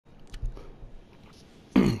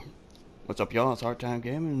What's up, y'all? It's Hard Time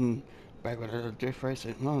Gaming, back with another Drift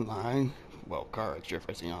Racing Online. Well, CarX Drift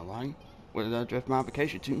Racing Online, with another Drift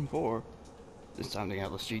Modification Tune 4. This time the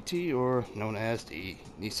Atlas GT, or known as the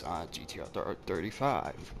Nissan GTR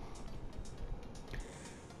 35.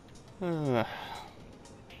 One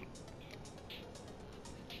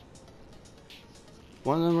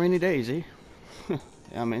of them rainy days, eh?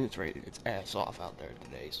 I mean, it's raining. It's ass off out there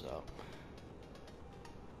today, so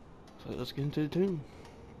let's get into the tune.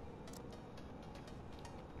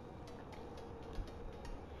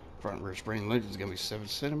 Front and rear spring length is going to be 7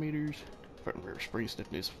 centimeters. Front and rear spring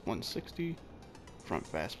stiffness 160. Front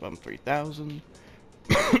fast bump 3000.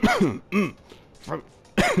 Front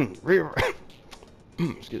rear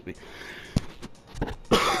excuse me.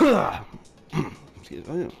 Excuse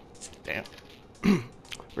me. Damn.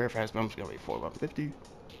 Rear fast bump is going to be 4150.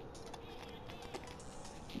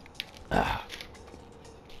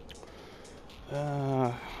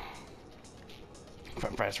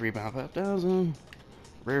 Front fast rebound 5000.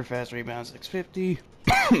 Rear fast rebound 650.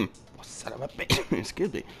 Son of a bitch.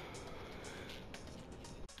 Excuse me.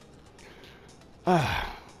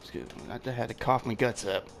 Excuse me. I had to cough my guts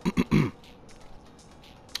up.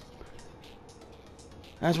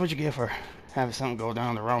 That's what you get for having something go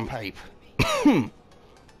down the wrong pipe.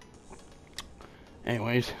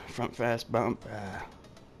 Anyways, front fast bump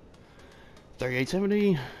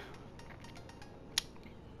 3870.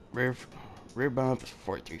 Rear bump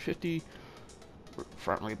 4350.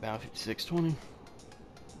 Front rebound 5620.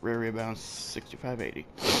 Rear rebound 6580.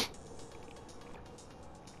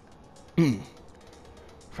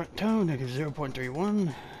 Front toe negative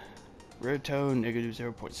 0.31. Rear toe negative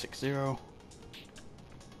 0.60.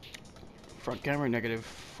 Front camera negative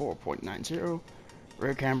 4.90.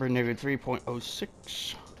 Rear camera negative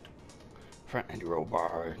 3.06. Front anti-roll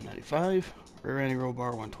bar 95. Rear anti-roll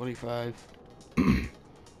bar 125.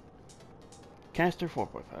 Caster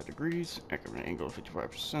 4.5 degrees. Increment angle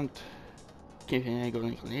 55%. Keeping angle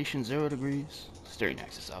inclination 0 degrees. Steering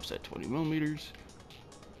axis offset 20 millimeters.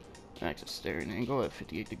 Axis steering angle at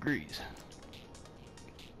 58 degrees.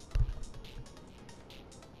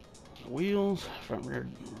 Wheels, front rear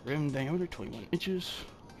rim diameter 21 inches.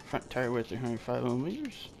 Front tire width 305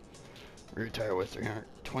 millimeters. Rear tire width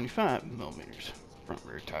 325 millimeters. Front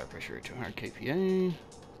rear tire pressure at 200 kPa.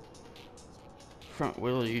 Front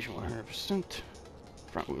wheel adhesion 100%.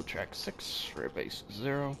 Front wheel track 6. Rear base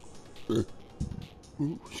 0. Ooh,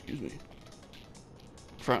 excuse me.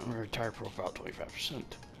 Front and rear tire profile 25%.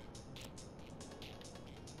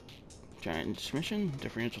 Transmission,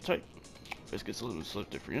 differential type. Viscous aluminum slip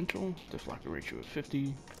differential. Diff locking ratio of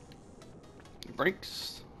 50.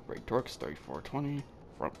 Brakes. Brake torque 3420.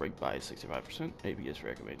 Front brake bias 65%. ABS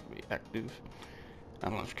recommended to be active.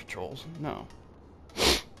 Avalanche controls, no.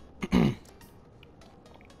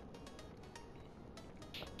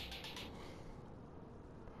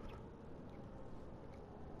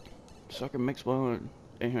 Sucker mix blow at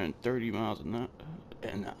 830 miles an hour,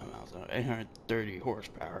 830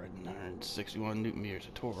 horsepower and 961 newton meters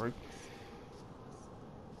of torque.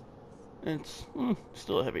 It's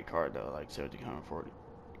still a heavy car though, like 1740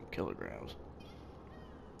 kilograms.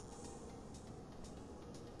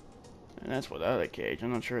 And that's without a cage.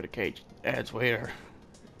 I'm not sure the cage adds weight or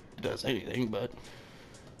does anything, but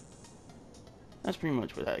that's pretty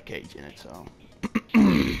much without a cage in it, so.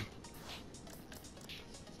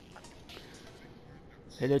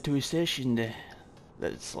 Head up to a session to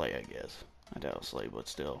let it slay, I guess. I doubt it'll slay, but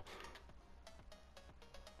still.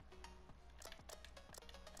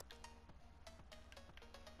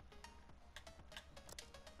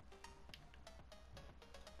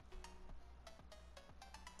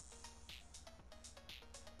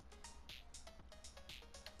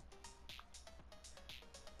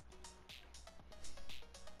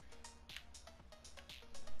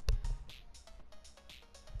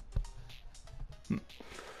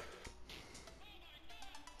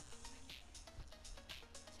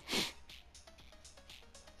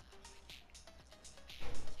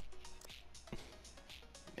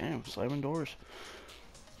 Damn, slamming doors.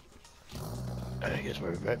 I guess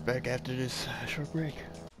we're back after this short break.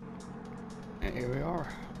 And here we are.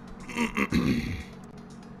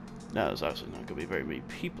 Now, there's obviously not going to be very many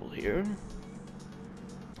people here.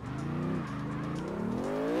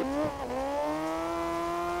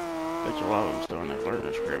 Bet you a lot of them still in their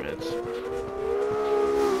learner's permits.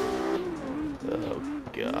 Oh,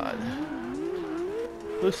 God.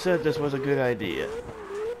 Who said this was a good idea?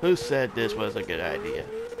 Who said this was a good idea?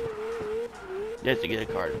 You have to get a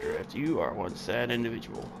car to drift. You are one sad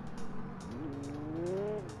individual.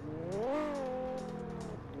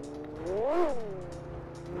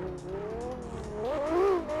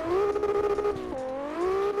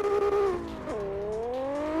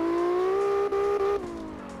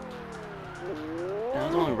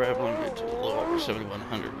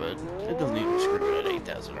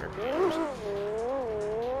 dealers.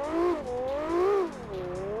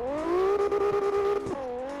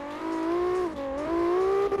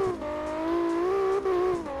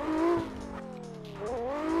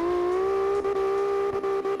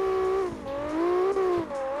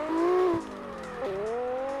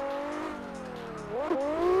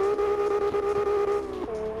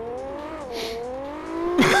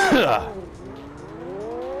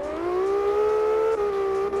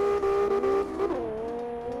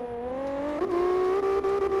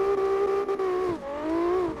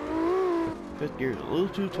 Fifth gear is a little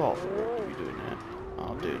too tall for her to be doing that.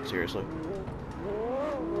 Oh, dude, seriously.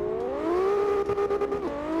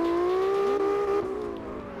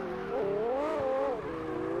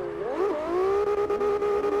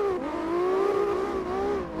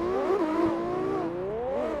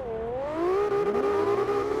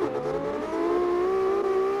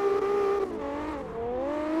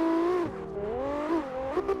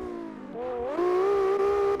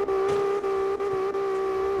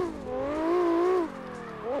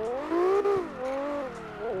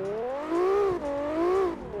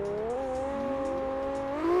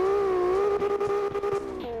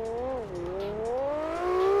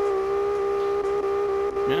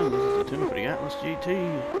 Yeah, this is a tune for the Atlas GT. Damn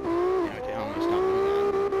it, they almost not doing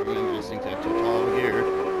that. Remember, this thing's got too tall of a gear.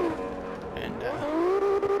 And,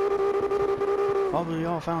 probably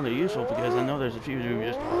y'all found it useful because I know there's a few who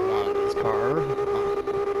just wanted this car.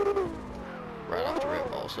 Right off the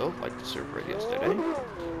rip also, like the Super yesterday.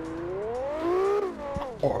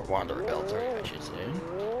 Or Wanderer L3, I should say.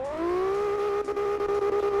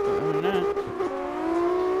 But other than that,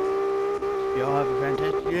 y'all have a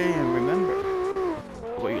fantastic day and remember,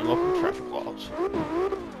 obey your local traffic laws.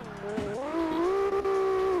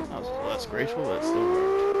 That was less graceful, but it still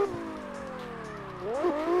worked.